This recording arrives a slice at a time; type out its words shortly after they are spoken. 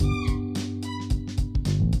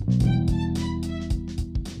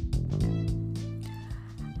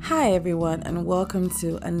Hi everyone, and welcome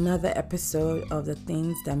to another episode of The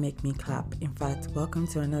Things That Make Me Clap. In fact, welcome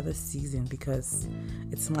to another season because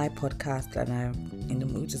it's my podcast and I'm in the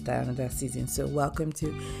mood to start another season. So welcome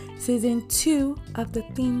to season 2 of The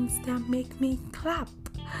Things That Make Me Clap.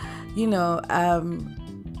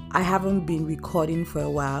 I haven't been recording for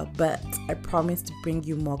a while, but I promise to bring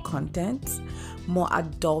you more content, more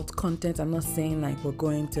adult content. I'm not saying like we're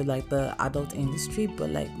going to like the adult industry,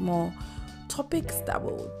 but like more topics that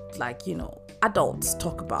will adults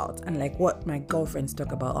talk about and like what my girlfriends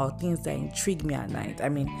talk about, or things that intrigue me at night.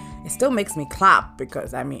 It still makes me clap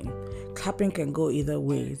because clapping can go either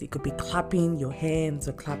ways. It could be clapping your hands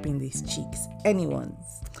or clapping these cheeks,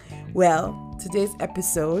 anyone's. Well, today's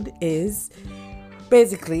episode is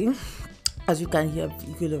basically, as you can hear,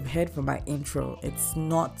 you could have heard from my intro, it's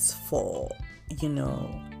not safe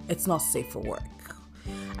for work.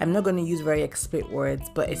 I'm not going to use very explicit words,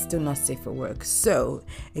 but it's still not safe for work. So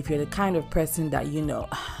if you're the kind of person that,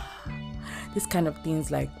 this kind of things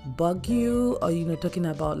like bug you, or, talking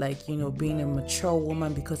about being a mature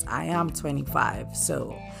woman, because I am 25,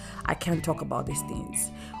 so I can't talk about these things.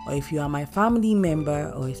 Or if you are my family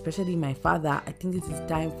member, or especially my father, I think this is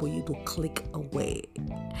time for you to click away.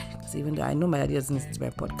 Because even though I know my daddy doesn't listen to my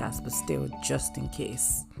podcast, but still, just in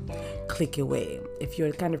case, click away. If you're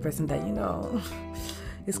the kind of person that,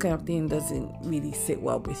 this kind of thing doesn't really sit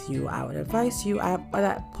well with you, I would advise you. I have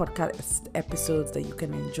other podcast episodes that you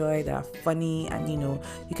can enjoy that are funny and you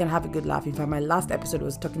can have a good laugh. In fact, my last episode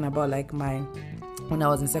was talking about when I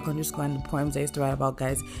was in secondary school and the poems I used to write about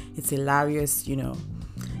guys. It's hilarious, and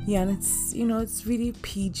it's really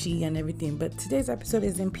PG and everything. But today's episode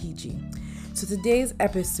isn't PG. So today's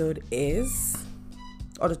episode is,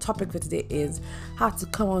 or the topic for today is how to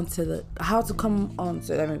come onto a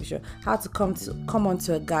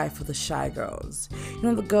guy for the shy girls.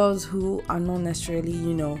 The girls who are not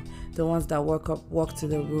necessarily, the ones that walk to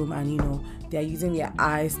the room and, they're using their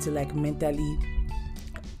eyes to mentally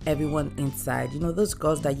everyone inside. Those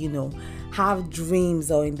girls that, have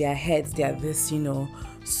dreams, or in their heads they're this,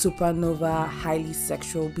 supernova, highly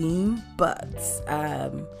sexual being, but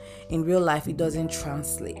in real life it doesn't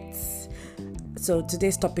translate. So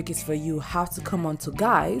today's topic is for you, how to come on to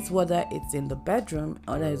guys, whether it's in the bedroom,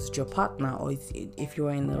 or whether it's your partner, or if you're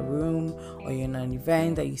in a room or you're in an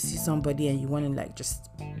event that you see somebody and you want to just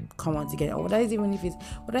come on together, or whether if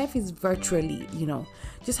it's virtually,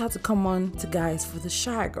 just how to come on to guys for the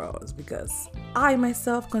shy girls. Because I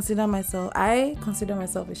consider myself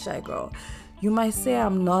a shy girl. You might say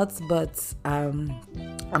I'm not, but I'm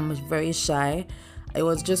very shy. It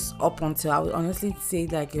was just up until, I would honestly say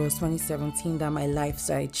it was 2017 that my life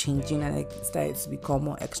started changing and I started to become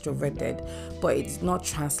more extroverted. But it's not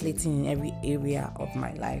translating in every area of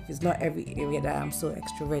my life. It's not every area that I'm so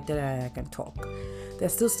extroverted that I can talk.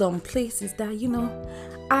 There's still some places that, I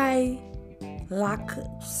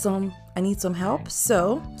need some help.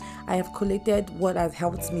 So I have collated what has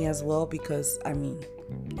helped me as well, because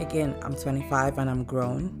again, I'm 25 and I'm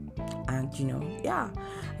grown. And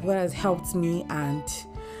what has helped me, and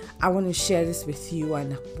I want to share this with you,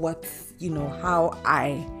 and what how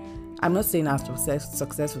I'm not saying I'm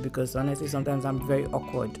successful, because honestly sometimes I'm very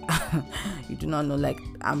awkward. You do not know,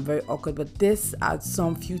 I'm very awkward, but this are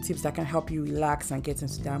some few tips that can help you relax and get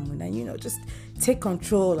into that mood and just take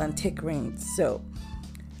control and take reins. So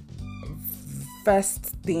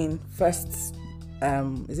first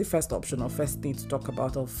is it first option or first thing to talk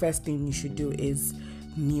about, or first thing you should do is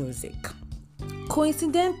music.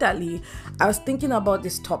 Coincidentally, I was thinking about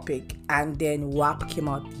this topic and then WAP came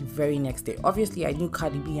out the very next day. Obviously, I knew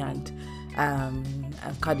Cardi B and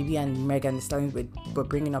Megan Thee Stallion were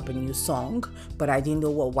bringing up a new song, but I didn't know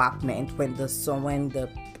what WAP meant when the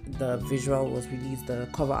visual was released, the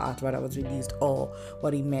cover art rather was released, or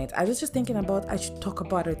what it meant. I was just thinking about I should talk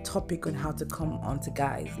about a topic on how to come onto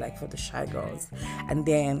guys, for the shy girls. And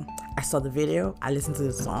then I saw the video, I listened to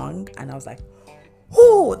the song, and I was like,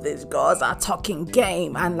 oh, these girls are talking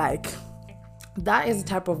game. And that is the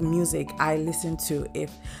type of music I listen to if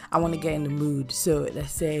I want to get in the mood. So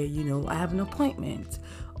let's say, I have an appointment,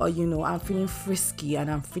 or, I'm feeling frisky and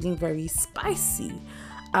I'm feeling very spicy.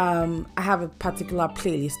 I have a particular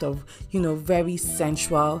playlist of, very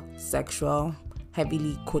sensual, sexual,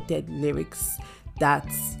 heavily quoted lyrics that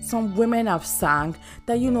some women have sang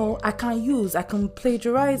that I can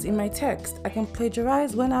plagiarize in my text. I can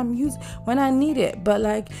plagiarize when I need it. But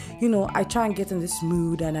I try and get in this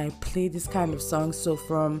mood and I play this kind of song. So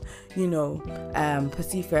from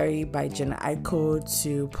Pussy Fairy by Jenna Aiko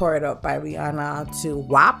to Pour It Up by Rihanna to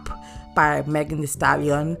WAP by Megan Thee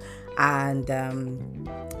Stallion and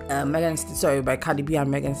by Cardi B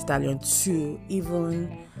and Megan Thee Stallion, to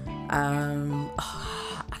even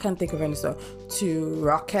I can't think of any song, to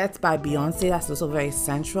Rocket by Beyonce, that's also very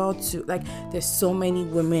central to, like, there's so many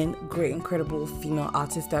women, great incredible female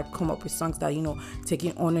artists that come up with songs that, you know,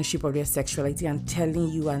 taking ownership of their sexuality and telling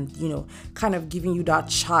you, and, you know, kind of giving you that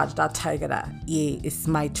charge, that tiger, that yeah, it's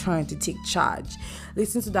my turn to take charge.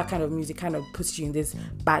 Listen to that kind of music kind of puts you in this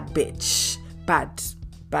bad bitch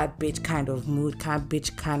kind of mood, kind of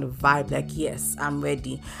vibe, like, yes, I'm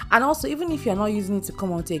ready. And also, even if you're not using it to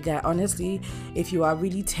come on to a guy, honestly, if you are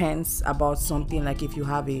really tense about something, like if you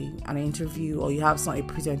have an interview or you have a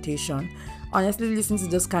presentation, honestly, listen to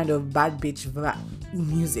this kind of bad bitch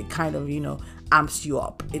music, kind of, you know, amps you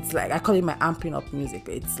up. It's like, I call it my amping up music.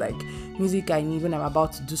 It's like music when I'm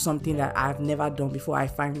about to do something that I've never done before, I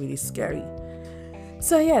find really scary.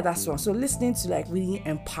 So yeah, that's one. So listening to, like, really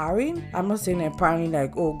empowering. I'm not saying empowering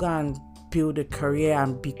like, oh, go and build a career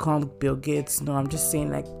and become Bill Gates. No, I'm just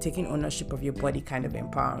saying, like, taking ownership of your body, kind of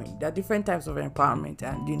empowering. There are different types of empowerment,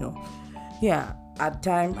 and, you know, yeah, at the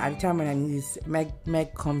time when I need this,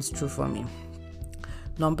 Meg comes true for me.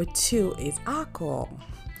 Number 2 is alcohol.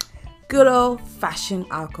 Good old fashioned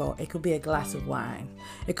alcohol. It could be a glass of wine.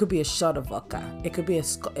 It could be a shot of vodka. It could be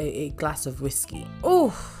a glass of whiskey.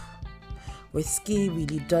 Oh, whiskey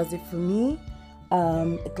really does it for me.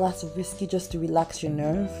 A glass of whiskey just to relax your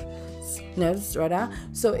nerves rather.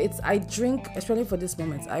 So I drink, especially for this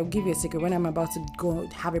moment, I'll give you a secret, when I'm about to go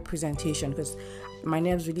have a presentation, because my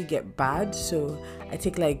nerves really get bad, so I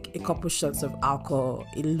take like a couple shots of alcohol.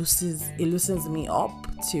 It loosens me up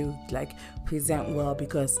to, like, present well,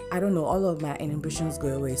 because I don't know, all of my inhibitions go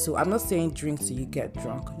away. So I'm not saying drink till you get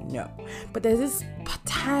drunk, no, but there's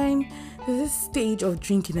this stage of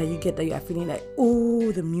drinking that you get, that you are feeling like,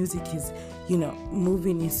 oh, the music is, you know,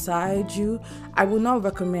 moving inside you. I would not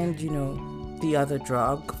recommend, you know, the other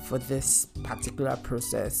drug for this particular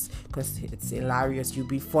process, because it's hilarious. You'll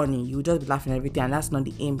be funny, you'll just be laughing and everything, and that's not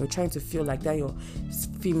the aim. But trying to feel like that your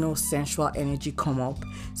female sensual energy come up.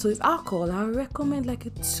 So it's alcohol. I recommend like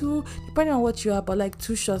a 2, depending on what you are, but like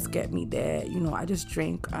 2 shots get me there. You know, I just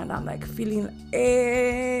drink and I'm like feeling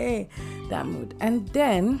that mood. And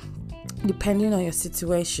then, depending on your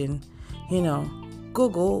situation, you know,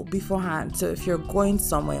 Google beforehand. So if you're going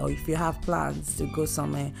somewhere, or if you have plans to go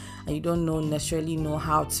somewhere and you don't necessarily know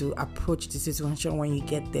how to approach the situation when you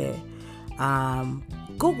get there,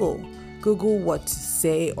 Google what to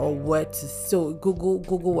say or what to, so Google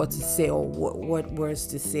what to say, or what words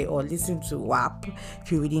to say, or listen to WAP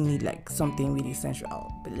if you really need like something really sensual.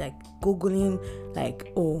 But like Googling,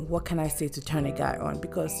 like, oh, what can I say to turn a guy on?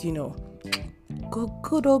 Because, you know,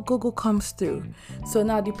 good old Google comes through. So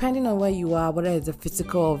now, depending on where you are, whether it's a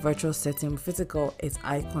physical or virtual setting, physical is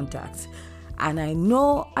eye contact. And I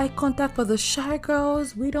know eye contact for the shy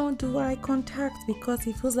girls, we don't do eye contact because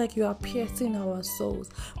it feels like you are piercing our souls.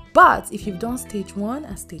 But if you've done stage 1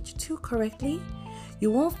 and stage 2 correctly,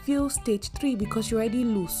 you won't feel stage 3 because you're already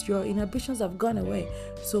loose. Your inhibitions have gone away.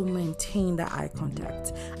 So maintain the eye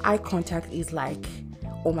contact. Eye contact is like,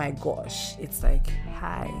 oh my gosh, it's like,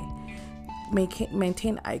 hi.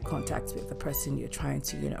 Maintain eye contact with the person you're trying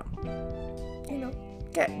to, you know,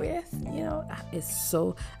 get with. You know, I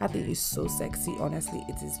think it's so sexy. Honestly,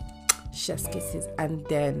 it is chef's kisses. And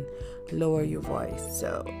then lower your voice.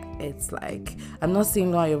 So it's like, I'm not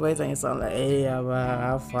saying lower your voice and you sound like, hey,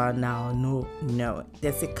 how far now? No.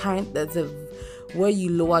 There's a where you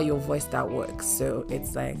lower your voice that works. So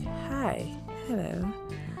it's like, hi, hello.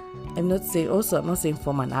 I'm not saying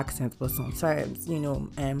form an accent, but sometimes, you know,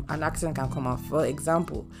 an accent can come out. For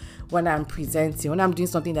example, when I'm presenting, when I'm doing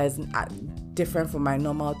something that is different from my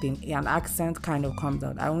normal thing, an accent kind of comes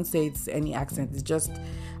out. I won't say it's any accent. It's just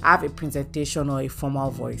I have a presentation or a formal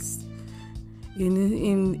voice.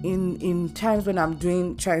 In times when I'm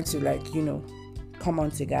trying to, like, you know, come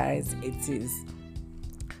on to guys, it is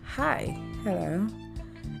hi, hello.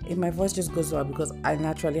 If my voice just goes lower because I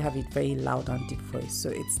naturally have a very loud and deep voice, so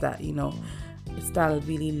it's that, you know, it's that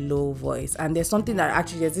really low voice. And there's something that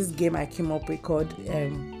actually, there's this game I came up with called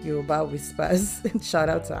Yoruba Whispers. Shout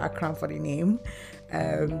out to Akram for the name.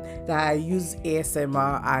 That I use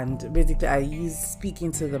ASMR, and basically I use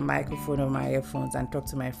speaking to the microphone of my earphones and talk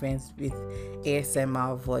to my friends with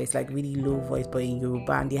ASMR voice, like really low voice, but in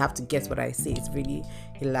Yoruba, and they have to guess what I say. It's really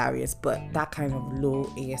hilarious. But that kind of low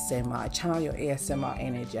ASMR, channel your ASMR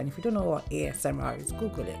energy. And if you don't know what ASMR is,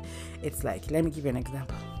 Google it. It's like, let me give you an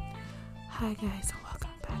example. Hi guys, and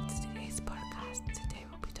welcome back to today's podcast. Today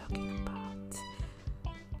we'll be talking about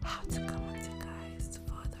how to come on to guys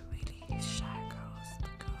for the really shy girls, the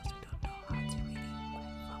girls who don't know how to really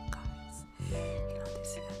fuck guys.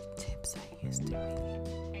 to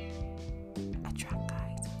really attract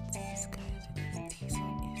guys and tease guys, because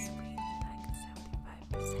teasing is really like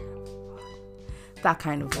 75% of fun. That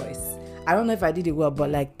kind of voice. I don't know if I did it well, but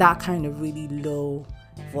like that kind of really low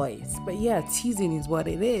voice. But yeah, teasing is what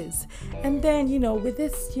it is. And then, with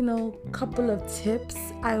this, couple of tips,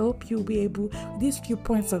 I hope you'll be able, with these few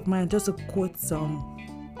points of mine, just to quote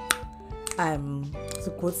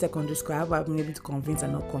secondary school, how I've been able to convince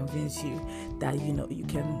and not convince you that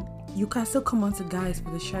you can still come on to Guys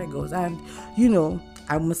for the Shy Girls. And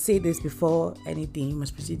I must say this before anything, you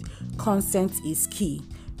must proceed. Consent is key.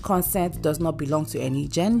 Consent does not belong to any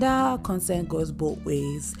gender. Consent goes both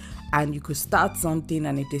ways. And you could start something,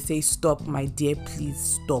 and if they say stop, my dear,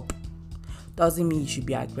 please stop. Doesn't mean you should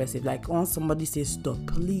be aggressive. Like, once somebody says stop,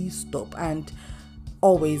 please stop. And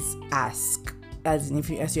always ask, as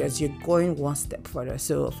you're going one step further.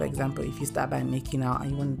 So for example, if you start by making out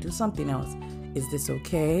and you want to do something else, is this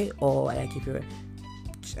okay? Or like, if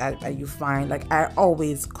are you fine? Like, I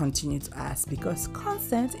always continue to ask, because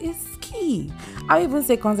consent is key. I even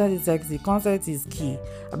say consent is sexy. Consent is key.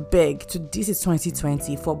 I beg to, this is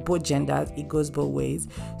 2020 for both genders. It goes both ways.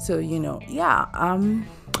 So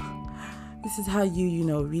this is how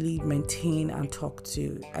you really maintain and talk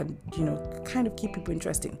to, and kind of keep people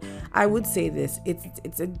interesting. I would say this,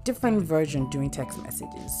 it's a different version during text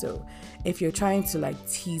messages. So if you're trying to like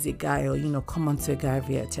tease a guy, or come onto a guy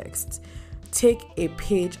via text, take a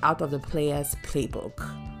page out of the player's playbook.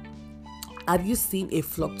 Have you seen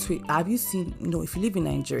if you live in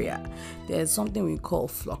Nigeria, there's something we call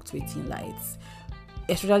fluctuating lights.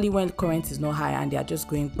 Especially when current is not high and they are just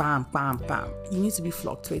going bam, bam, bam. You need to be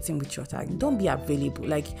fluctuating with your tag. Don't be available.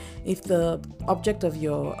 Like, if the object of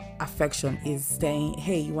your affection is saying,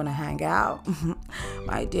 hey, you want to hang out?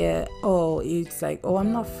 My dear. It's like,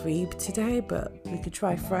 I'm not free today, but we could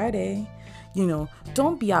try Friday.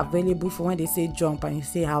 Don't be available for when they say jump and you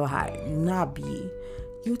say how high. Nabi.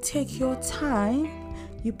 You take your time.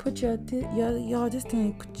 You put your this thing,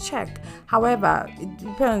 you could check. However, it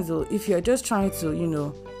depends though. If you're just trying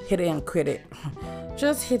to, hit it and quit it,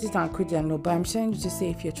 just hit it and quit it. No, but I'm trying to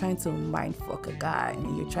say, if you're trying to mind fuck a guy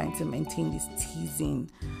and you're trying to maintain this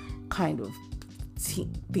teasing kind of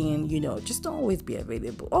thing, just don't always be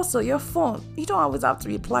available. Also, your phone, you don't always have to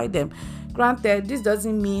reply them. Granted, this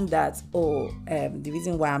doesn't mean that the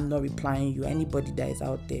reason why I'm not replying you, anybody that is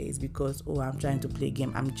out there, is because I'm trying to play a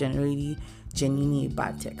game. I'm genuinely a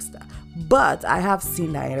bad texter. But I have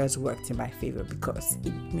seen that it has worked in my favor, because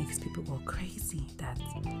it makes people go crazy that,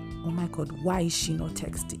 oh my God, why is she not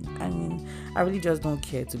texting? I mean, I really just don't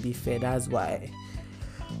care, to be fair. That's why.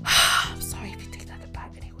 I'm sorry if you take that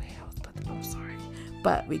back anyway. I'm sorry.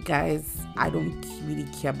 But with guys, I don't really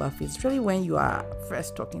care about it. Especially when you are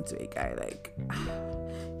first talking to a guy, like,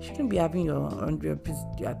 you shouldn't be having your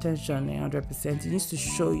 100% your attention 100%. He needs to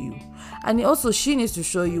show you, and also she needs to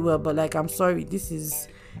show you well. But like, I'm sorry, this is,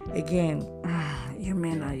 again, you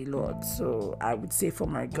men are a lot. So I would say, for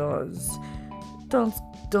my girls, don't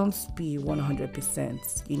be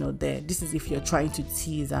 100% there. This is if you're trying to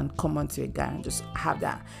tease and come onto a guy and just have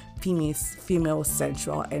that female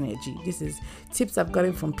sensual energy. This is tips I've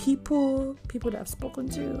gotten from people that I've spoken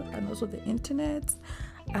to, and also the internet.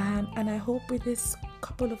 And I hope with this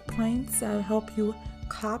couple of points, I'll help you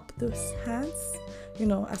clap those hands.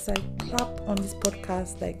 As I clap on this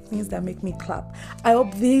podcast, like things that make me clap. I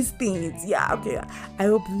hope these things, I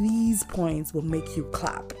hope these points will make you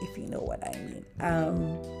clap, if you know what I mean.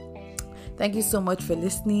 Thank you so much for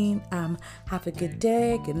listening. Have a good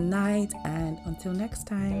day, good night, and until next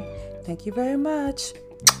time, thank you very much.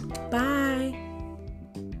 Bye.